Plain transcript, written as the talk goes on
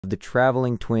The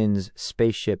traveling twin's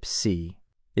spaceship C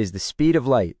is the speed of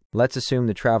light. Let's assume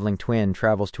the traveling twin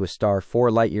travels to a star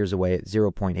 4 light years away at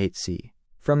 0.8 c.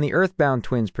 From the Earthbound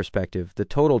twin's perspective, the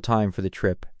total time for the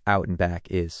trip out and back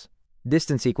is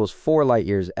distance equals 4 light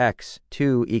years x,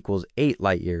 2 equals 8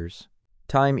 light years,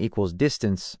 time equals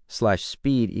distance slash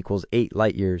speed equals 8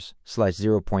 light years slash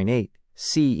 0.8,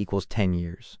 c equals 10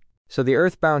 years. So the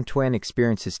Earthbound twin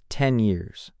experiences 10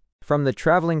 years. From the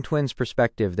traveling twin's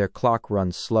perspective, their clock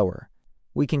runs slower.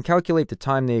 We can calculate the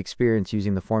time they experience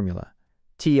using the formula.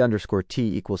 T underscore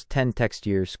t equals 10 text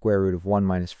years square root of 1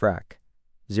 minus frac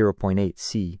 0.8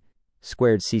 c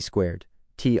squared c squared.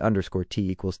 T underscore t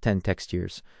equals 10 text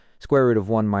years square root of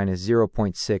 1 minus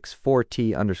 0.64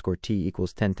 t underscore t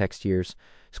equals 10 text years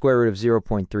square root of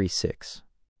 0.36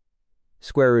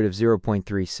 square root of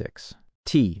 0.36.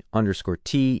 T underscore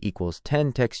t equals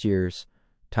 10 text years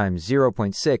times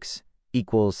 0.6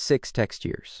 equals 6 text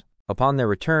years. Upon their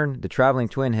return, the traveling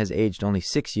twin has aged only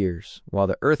 6 years, while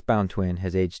the Earthbound twin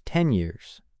has aged 10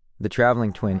 years. The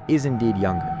traveling twin is indeed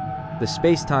younger. The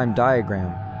space-time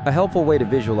diagram. A helpful way to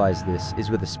visualize this is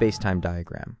with a space-time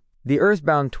diagram. The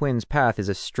Earthbound twin's path is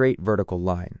a straight vertical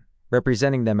line,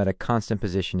 representing them at a constant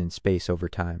position in space over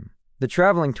time. The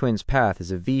traveling twin's path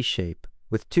is a V shape,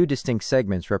 with 2 distinct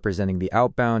segments representing the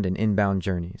outbound and inbound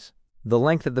journeys. The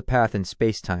length of the path in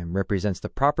space-time represents the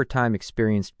proper time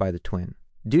experienced by the twin.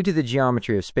 Due to the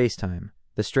geometry of spacetime,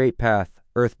 the straight path,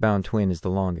 Earthbound twin, is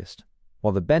the longest,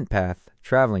 while the bent path,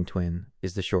 traveling twin,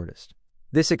 is the shortest.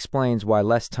 This explains why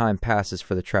less time passes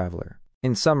for the traveler.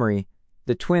 In summary,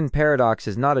 the twin paradox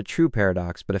is not a true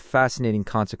paradox but a fascinating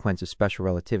consequence of special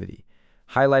relativity,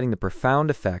 highlighting the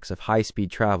profound effects of high-speed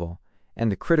travel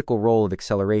and the critical role of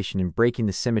acceleration in breaking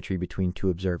the symmetry between two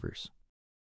observers.